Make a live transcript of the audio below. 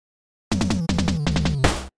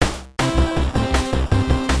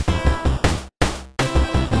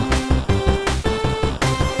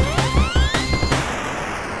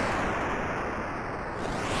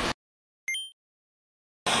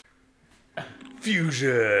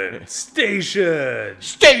Fusion Station.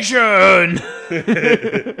 Station.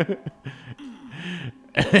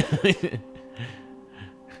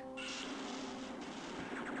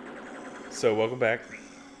 So welcome back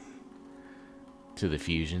To the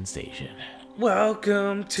Fusion Station.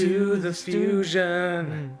 Welcome to the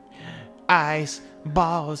Fusion. Ice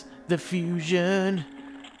balls, the fusion.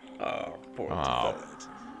 Oh, poor Oh.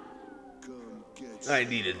 I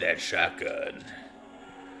needed that shotgun.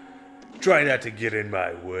 Try not to get in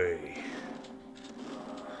my way.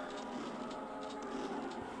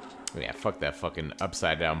 Yeah, fuck that fucking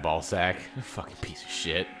upside down ball sack. Fucking piece of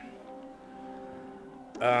shit.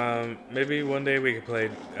 Maybe one day we could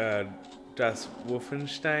play Das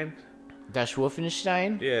Wolfenstein. Das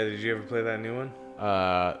Wolfenstein? Yeah, did you ever play that new one?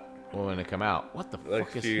 When it come out? What the Like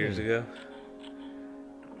fuck a is few years it? ago.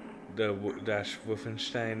 The Das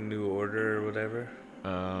Wolfenstein New Order or whatever.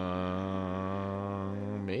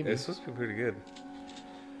 Maybe. It's supposed to be pretty good.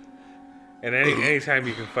 And anytime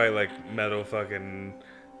you can fight like metal fucking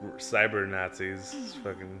cyber Nazis, it's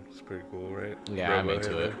pretty cool, right? Yeah, I'm Robo into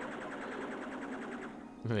Hitler. it.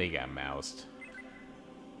 They got moused.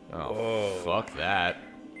 Oh, Whoa. fuck that.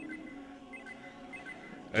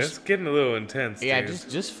 It's getting a little intense. Yeah, dude.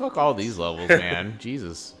 just fuck all these levels, man.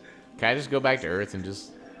 Jesus. Can I just go back to Earth and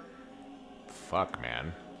just... Fuck,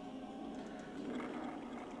 man.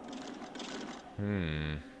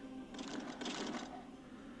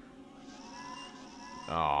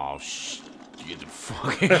 Oh, get the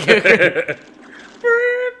fucking...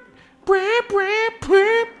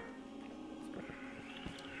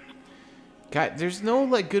 God, there's no,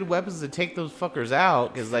 like, good weapons to take those fuckers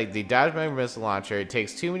out, because, like, they dodge my missile launcher. It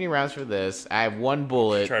takes too many rounds for this. I have one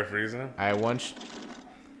bullet. Try freezing him. I have one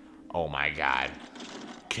Oh, my God.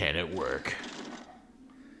 Can it work?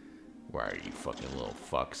 Where are you fucking little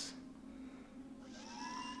fucks?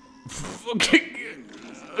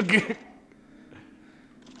 Okay.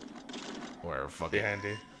 Where fucking... Behind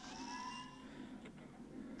you.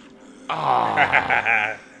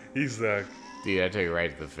 Ah. He sucked. Dude, I took it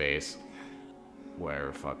right to the face.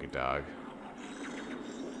 Whatever, fucking dog.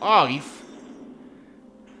 Oh, you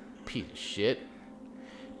piece of shit.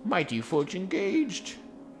 Mighty Forge engaged.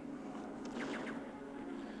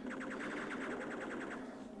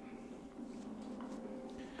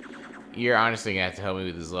 You're honestly gonna have to help me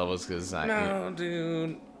with these levels because No,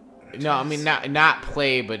 dude. No, I mean not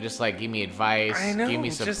play, but just like give me advice, I know. give me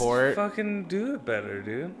support. Just fucking do it better,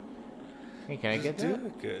 dude. Hey, can I get Do that?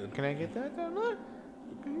 it good. Can I get that? Look.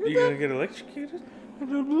 You gonna get electrocuted?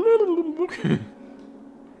 Can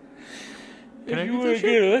I You get wanna that shit?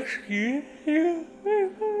 get electrocuted? Yeah.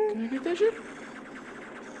 Can I get that shit?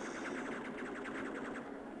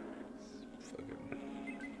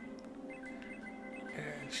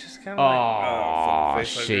 It's just kind of Oh, like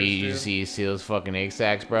shit! You see those fucking egg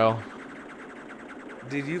sacks, bro?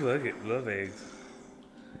 Dude, you love eggs.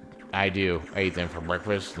 I do. I eat them for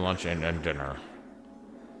breakfast, lunch, and dinner.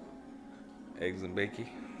 Eggs and bacon.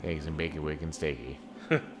 Eggs and bacon, wick, and steaky.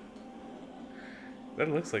 That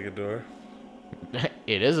looks like a door.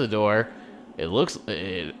 It is a door. It looks like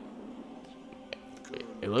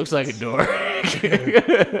a door.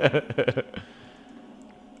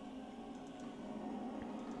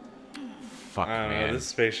 Fuck, I don't man. know. This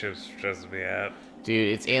spaceship stresses me out.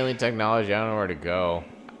 Dude, it's alien technology. I don't know where to go.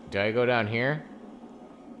 Do I go down here?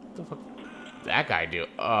 What the fuck? That guy do?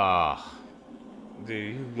 Ugh.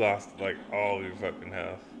 Dude, you lost like all your fucking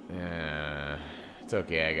health. Yeah. It's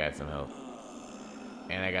okay. I got some health.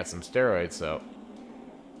 And I got some steroids, so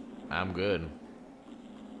I'm good.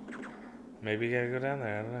 Maybe you gotta go down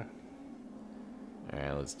there. I don't know.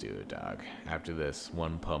 Alright, let's do it, dog. After this,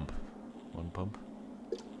 one pump. One pump.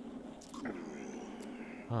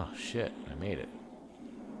 Oh, shit. I made it.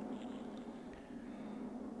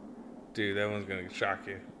 Dude, that one's gonna shock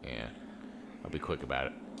you. Yeah. I'll be quick about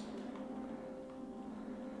it.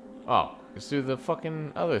 Oh, let's do the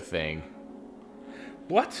fucking other thing.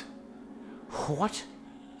 What? What?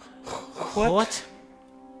 What? What?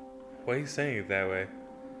 Why are you saying it that way?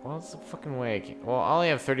 Well, it's the fucking way I can. Well, I only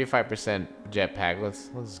have 35% jetpack.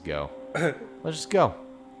 Let's go. Let's just go.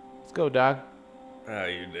 Let's go, dog. Oh,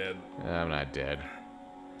 you're dead. I'm not dead.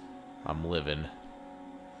 I'm living.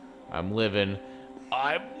 I'm living.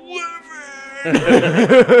 I'm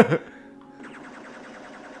living!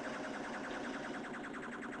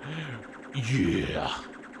 Yeah.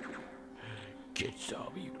 Get some,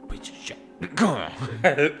 you bitch of shit.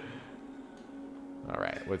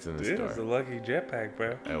 Alright, what's in this Dude, door? it's a lucky jetpack,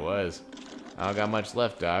 bro. It was. I don't got much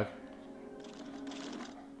left, dog.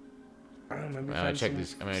 Oh, maybe I'm gonna find check some,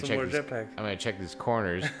 these. I'm gonna some check more these. jetpack. I'm gonna check these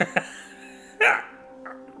corners.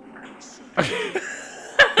 That's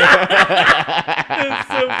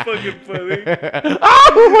so fucking funny.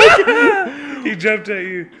 Oh my god! He jumped at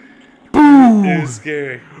you. Boom! It was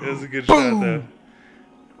scary. It was a good shot, though.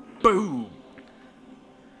 Boom!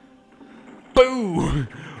 Boom!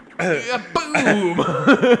 Yeah, boom!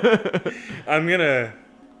 I'm gonna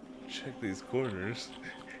check these corners.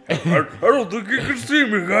 I don't think you can see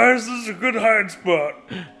me, guys. This is a good hide spot.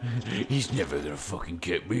 He's never gonna fucking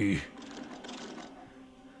get me.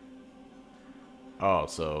 Oh,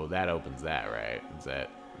 so that opens that, right? Is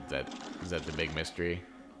that the big mystery?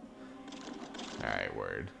 Alright,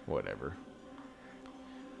 word. Whatever.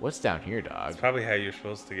 What's down here, dog? It's probably how you're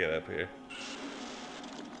supposed to get up here.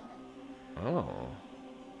 Oh.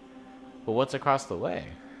 But what's across the way?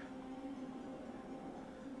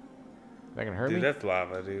 Is that gonna hurt me? Dude, that's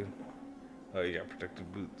lava, dude. Oh, you got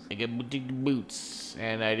protective boots. I got protective boots,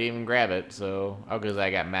 and I didn't even grab it, so... Oh, because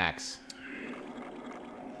I got max.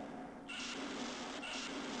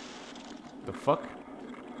 The fuck?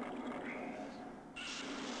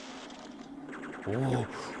 Oh.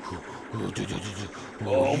 Oh, what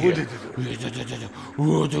did it do?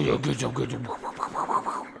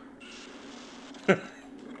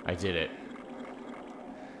 I did it.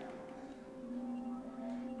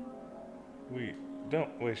 Wait,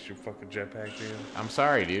 don't waste your fucking jetpack, dude. I'm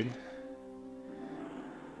sorry, dude.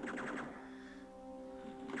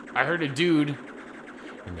 I heard a dude,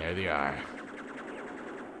 and there they are.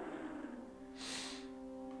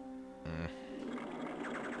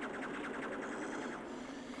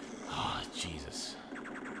 Oh, Jesus.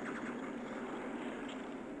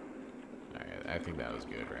 Alright, I think that was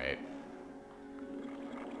good, right?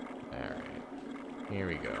 Alright. Here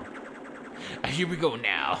we go. Here we go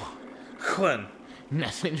now. Glenn.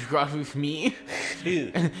 Nothing's wrong with me.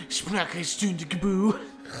 Spraak is toen de kaboe.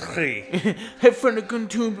 Hey. Van de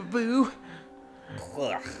contour baboo.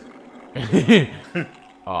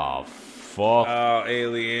 Oh, fuck. Oh,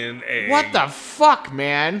 alien egg. What the fuck,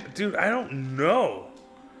 man? Dude, I don't know.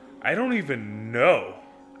 I don't even know.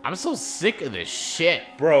 I'm so sick of this shit.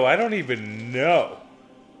 Bro, I don't even know.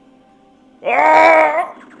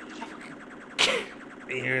 Oh!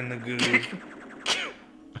 You're in the goo.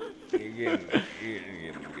 You're getting the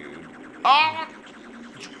goo. Oh!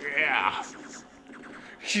 Yeah.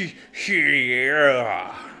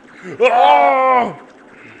 Yeah. Oh!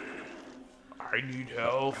 I need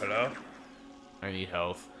health. Hello? I need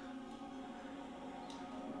health.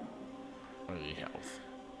 I need health.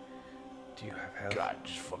 Do you have health? God,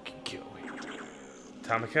 just fucking kill me.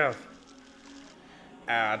 Atomic health.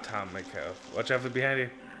 Atomic health. Watch out for behind you.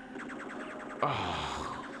 Oh.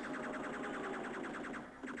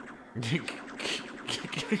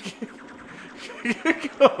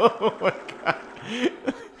 Oh my god.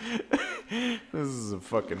 This is a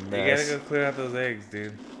fucking mess. You gotta go clear out those eggs,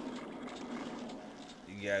 dude.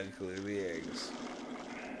 You gotta clear the eggs.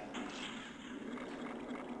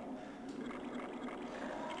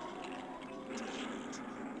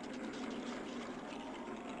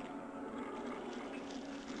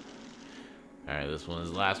 Alright, this one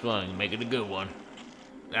is the last one. Make it a good one.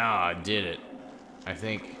 Oh, I did it. I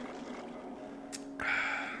think.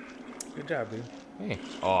 Good job, dude. Hey.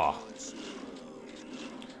 Oh.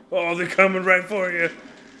 Oh, they're coming right for you.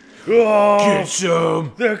 Oh, Get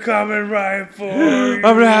some. they're coming right for you. I'm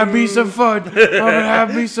gonna have me some fun. I'm gonna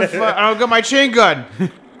have me some fun. I don't got my chain gun.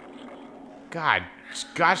 God.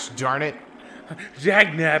 Gosh darn it. Jack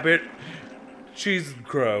Nabbit. Cheese and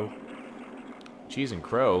crow. Cheese and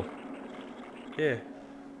crow. Yeah.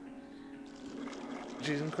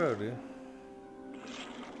 Cheese and crow, dude.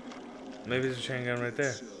 Maybe there's a chain gun right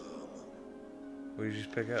there. What did you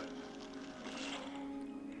just pick up?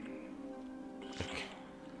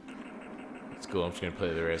 It's cool. I'm just gonna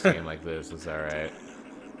play the rest of the game like this. It's alright.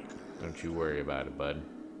 Don't you worry about it, bud.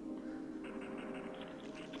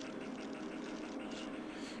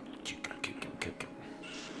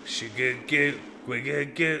 She get quick.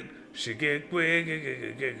 She get quick.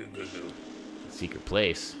 Secret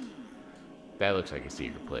place. That looks like a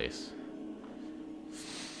secret place.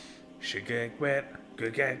 She get wet.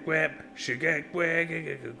 Get wet. She get quick.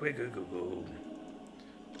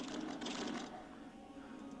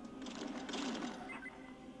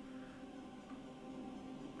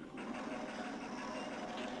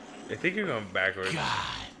 I think you're going backwards.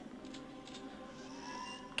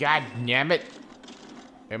 God damn it.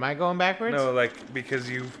 Am I going backwards? No, like, because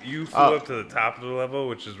you flew up to the top of the level,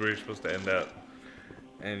 which is where you're supposed to end up.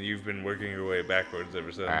 And you've been working your way backwards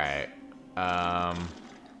ever since. Alright.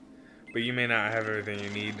 But you may not have everything you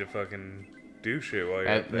need to fucking do shit while you're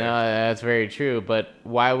up there. No, that's very true, but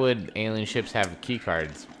why would alien ships have key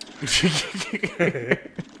cards?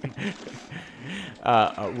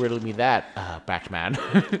 Riddle me that, Batman.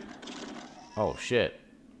 Oh, shit.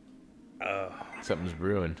 Something's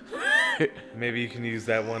brewing. Maybe you can use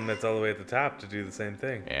that one that's all the way at the top to do the same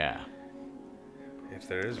thing. Yeah. If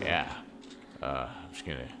there is one. Yeah. I'm just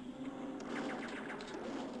gonna...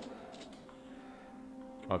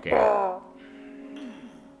 Okay. Alright.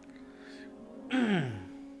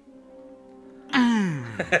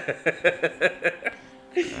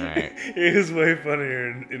 It is way funnier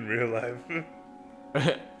in real life.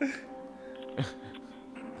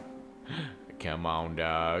 Come on,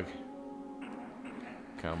 dog.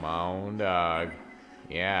 Come on, dog.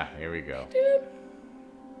 Yeah, here we go.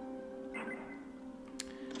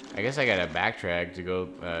 I guess I gotta backtrack to go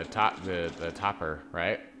top the topper,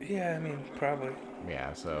 right? Yeah, I mean, probably.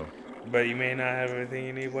 Yeah, so. But you may not have everything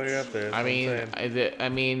you need while you're up there. I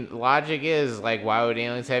mean, logic is like, why would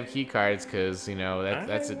aliens have key cards? Because you know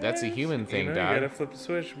that's a human thing, you dog. You gotta flip the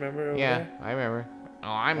switch. Remember? Over Yeah, there? I remember. Oh,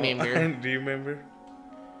 I remember. Do you remember?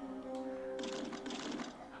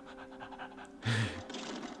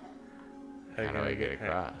 How do I get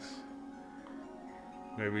across?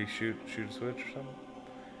 Maybe shoot a switch or something.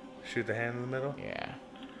 Shoot the hand in the middle. Yeah.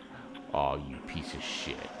 Oh, you piece of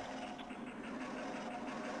shit.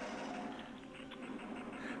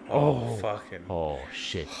 Oh, fucking. Oh,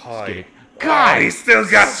 shit. Hi. God, he still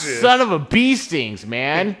got you. Son of a bee stings,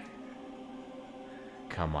 man.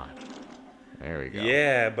 Come on. There we go.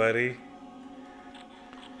 Yeah, buddy.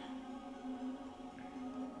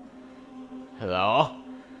 Hello?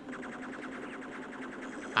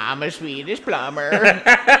 I'm a Swedish plumber.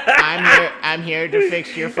 I'm here to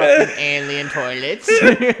fix your fucking alien toilets.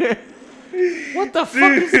 What the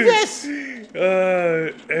fuck is this?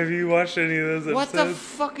 Have you watched any of those episodes? What the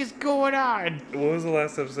fuck is going on? What was the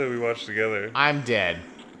last episode we watched together? I'm dead.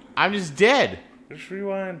 I'm just dead. Just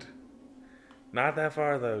rewind. Not that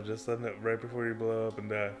far though. Just right before you blow up and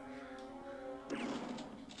die.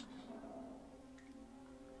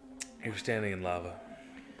 You're standing in lava.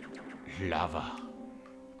 Lava.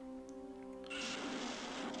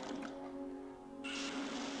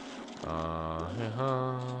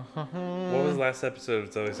 What was the last episode of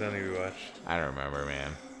It's Always Sunny we watched? I don't remember,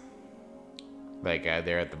 man. Like,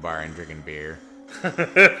 they're at the bar and drinking beer.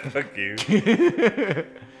 Fuck you.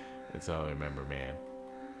 That's all I remember, man.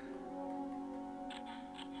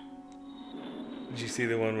 Did you see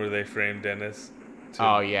the one where they framed Dennis?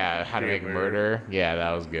 Oh, yeah. How to Make Murder? Yeah,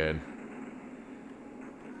 that was good.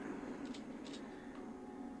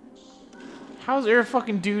 How's there a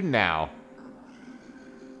fucking dude now?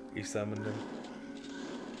 You summoned him.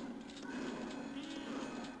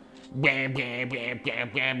 Bam, bam, bam,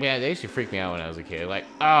 bam, bam, bam. They used to freak me out when I was a kid. Like,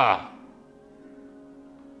 ah.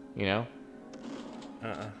 You know?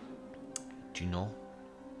 Do you know?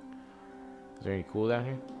 Is there any cool down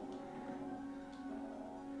here?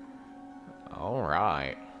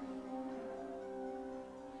 Alright.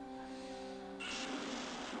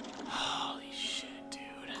 Holy shit, dude.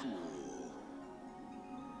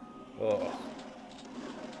 Oh.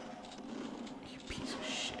 You piece of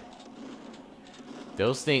shit.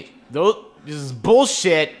 This is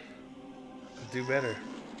bullshit. Do better.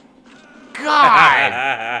 God.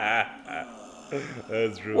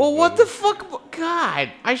 That's real. Well, what the fuck? God,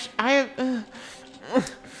 I have.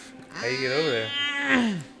 How you get over there?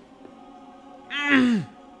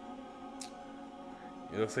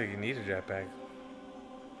 It looks like you need a jetpack.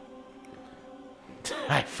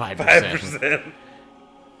 5%. 5%.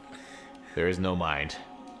 There is no mind.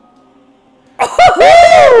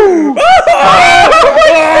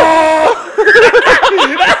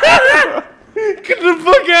 Get the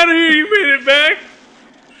fuck out of here! You made it back.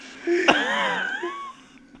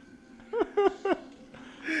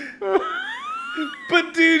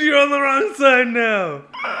 But dude, you're on the wrong side now.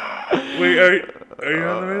 Wait, are you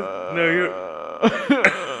on the right? No, you're.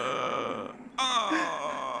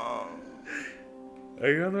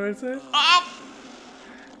 Are you on the right side?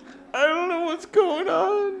 I don't know what's going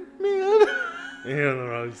on, man. You're on the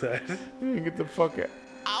wrong side. Get the fuck out.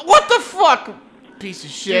 What the fuck? Piece of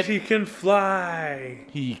shit. Dude, he can fly.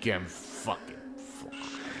 He can fucking fly.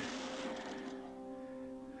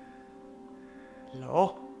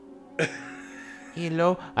 Hello?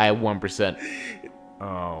 Hello? I have 1%.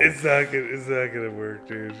 Oh. It's not gonna work,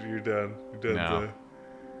 dude. You're done. You're done.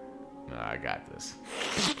 No, I got this.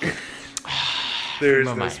 There's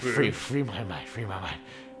my no mind. spoon. Free my mind. Free my mind.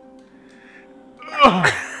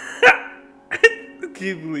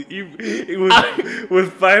 Can't believe you.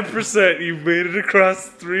 With 5%, you made it across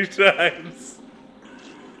 3 times.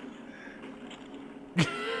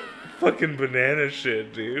 Fucking banana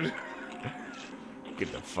shit, dude.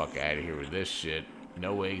 Get the fuck out of here with this shit.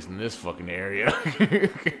 No eggs in this fucking area.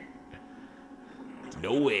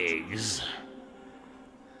 No eggs.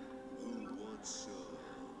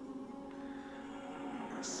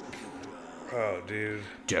 Oh, dude.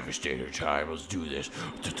 Devastator time. Let's do this.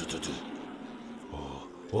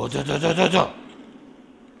 Oh, da da da da da.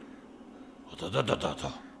 Da da da da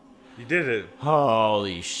da. You did it.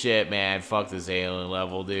 Holy shit, man. Fuck this alien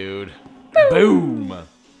level, dude. Boom.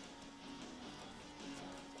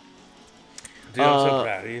 Dude, I'm so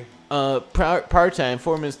proud of you. Part-time,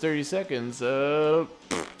 4 minutes, 30 seconds. And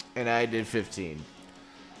I did 15.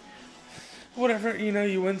 Whatever, you know,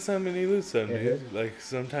 you win some and you lose some, dude. Like,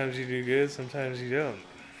 sometimes you do good, sometimes you don't.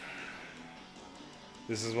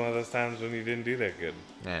 This is one of those times when you didn't do that good.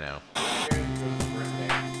 I know. I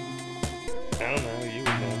don't know, you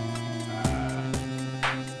would know.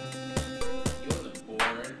 He wasn't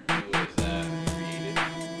born, he was created.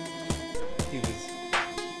 He was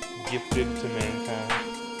gifted to mankind.